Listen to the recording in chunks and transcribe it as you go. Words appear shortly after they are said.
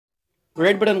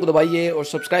Red button को दबाइए और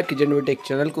सब्सक्राइब कीजिए टेक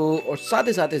चैनल को और साथ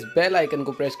इस बेल आइकन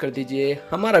को प्रेस कर दीजिए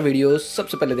हमारा वीडियो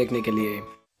सबसे पहले देखने के लिए।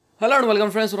 हेलो एंड वेलकम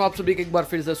फ्रेंड्स, और आप सभी का एक बार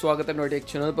फिर से स्वागत है टेक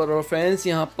चैनल पर। और फ्रेंड्स,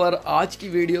 यहाँ पर आज की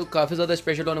वीडियो काफ़ी ज़्यादा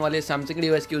स्पेशल होने वाली है सैमसंग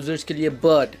डिवाइस के यूजर्स के लिए,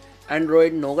 बट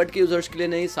एंड्रॉइड नोगट के यूजर्स के लिए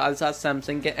नहीं, साथ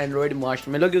सैमसंग के एंड्रॉइड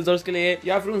मार्शमेलो के यूजर्स के लिए,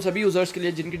 या फिर उन सभी यूजर्स के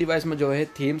लिए जिनकी डिवाइस में जो है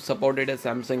थीम सपोर्टेड है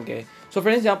सैमसंग के। सो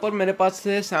फ्रेंड्स, यहाँ पर मेरे पास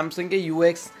है सैमसंग के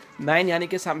UX9 यानी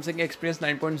कि सैमसंग एक्सपीरियंस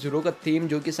 9.0 का थीम,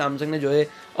 जो कि सैमसंग ने जो है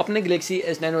अपने गैलेक्सी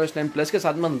S9 और S9 प्लस के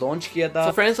साथ में लॉन्च किया था।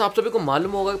 तो फ्रेंड्स, आप सभी को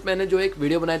मालूम होगा कि मैंने जो एक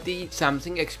वीडियो बनाई थी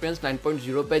सैमसंग एक्सपीरियंस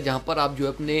 9.0 पे, जहां पर आप जो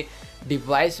है अपने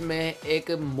डिवाइस में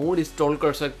एक मोड इंस्टॉल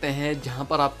कर सकते हैं, जहां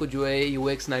पर आपको जो है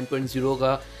UX 9.0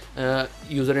 का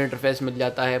यूज़र इंटरफेस मिल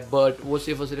जाता है। बट वो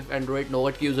सिर्फ और सिर्फ एंड्रॉइड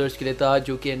नोगट के यूज़र्स के लिए था,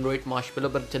 जो कि एंड्रॉइड मार्शमेलो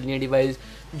पर चल रही है डिवाइस,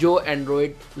 जो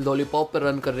एंड्रॉइड लॉलीपॉप पर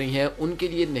रन कर रही हैं, उनके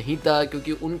लिए नहीं था,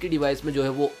 क्योंकि उनकी डिवाइस में जो है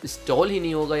वो इंस्टॉल ही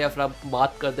नहीं होगा। या फिर आप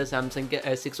बात करते हैं सैमसंग के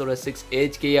S6 और S6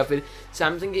 Edge के, या फिर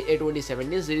सैमसंग की A20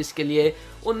 17 सीरीज़ के लिए,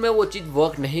 उनमें वो चीज़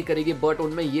वर्क नहीं करेगी। बट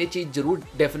उनमें ये चीज़ ज़रूर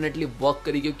डेफिनेटली वर्क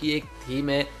करेगी, क्योंकि एक थीम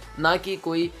है, ना कि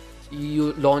कोई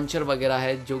लॉन्चर वगैरह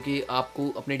है जो कि आपको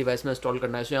अपने डिवाइस में इंस्टॉल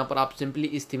करना है। सो यहाँ पर आप सिंपली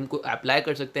इस थीम को अप्लाई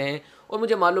कर सकते हैं। और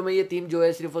मुझे मालूम है ये थीम जो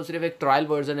है सिर्फ और सिर्फ एक ट्रायल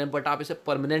वर्जन है, बट आप इसे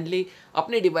परमानेंटली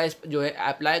अपनी डिवाइस पर जो है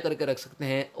अप्लाई करके रख सकते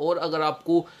हैं। और अगर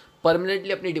आपको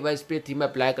परमानेंटली अपनी डिवाइस पे थीम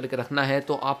अप्लाई करके रखना है,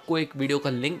 तो आपको एक वीडियो का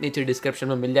लिंक नीचे डिस्क्रिप्शन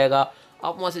में मिल जाएगा।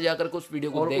 आप वहाँ से जाकर के उस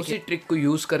वीडियो को देखें, उसी ट्रिक को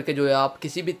यूज़ करके जो है आप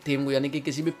किसी भी थीम को, यानी कि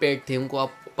किसी भी पेड थीम को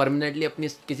आप परमानेंटली अपनी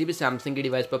किसी भी सैमसंग की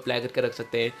डिवाइस पर अप्लाई करके रख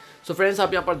सकते हैं। सो फ्रेंड्स,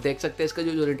 आप यहाँ पर देख सकते हैं इसका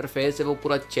जो इंटरफेस है वो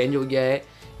पूरा चेंज हो गया है।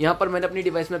 यहाँ पर मैंने अपनी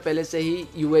डिवाइस में पहले से ही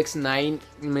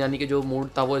UX9 यानी कि जो मोड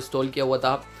था वो इंस्टॉल किया हुआ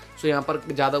था। सो यहाँ पर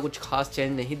ज़्यादा कुछ खास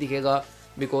चेंज नहीं दिखेगा,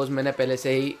 बिकॉज मैंने पहले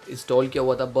से ही इंस्टॉल किया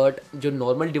हुआ था। बट जो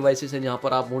नॉर्मल डिवाइसेस हैं जहाँ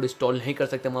पर आप मोड इंस्टॉल नहीं कर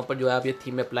सकते, वहाँ पर जो है आप ये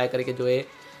थीम अप्लाई करके जो है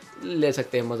ले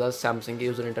सकते हैं मज़ा सैमसंग के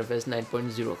यूज़र इंटरफेस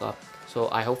 9.0 का। सो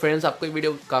आई होप फ्रेंड्स आपको ये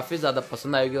वीडियो काफ़ी ज़्यादा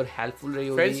पसंद आएगी और हेल्पफुल रही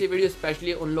होगी। फ्रेंड्स, ये वीडियो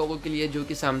स्पेशली उन लोगों के लिए जो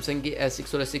कि सैमसंग की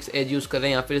S6 और S6 Edge यूज़ कर रहे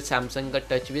हैं, या फिर सैमसंग का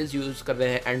टचविज़ यूज़ कर रहे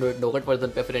हैं एंड्रॉइड नोगट वर्जन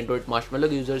पे, फिर एंड्रॉइड मार्शमेलो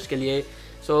के यूज़र्स के लिए।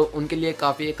 सो उनके लिए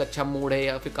काफ़ी एक अच्छा मोड है,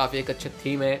 या फिर काफ़ी एक अच्छा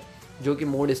थीम है, जो कि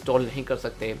मोड इंस्टॉल नहीं कर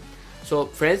सकते। सो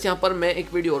फ्रेंड्स, यहाँ पर मैं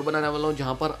एक वीडियो और बनाने वाला हूँ,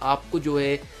 जहाँ पर आपको जो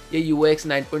है ये UX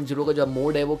 9.0 का जो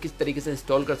मोड है वो किस तरीके से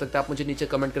इंस्टॉल कर सकते हैं। आप मुझे नीचे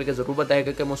कमेंट करके ज़रूर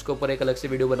बताएगा कि मैं उसके ऊपर एक अलग से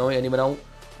वीडियो बनाऊँ या नहीं बनाऊँ।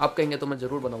 आप कहेंगे तो मैं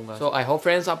ज़रूर बनाऊंगा। सो आई होप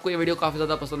फ्रेंड्स आपको ये वीडियो काफ़ी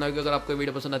ज़्यादा पसंद आएगी। अगर आपको ये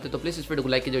वीडियो पसंद आती है तो प्लीज़ इस वीडियो को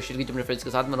लाइक कीजिए, शेयर कीजिए अपने फ्रेंड्स के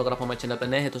साथ में। अगर आप हमारे चैनल पर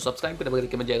नए हैं तो सब्सक्राइब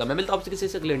करके मिल जाएगा। मैं मिलता हूँ आपसे किसी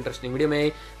से अगले इंटरेस्टिंग वीडियो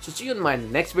में। सो सी you in my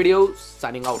next video,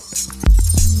 signing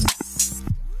out.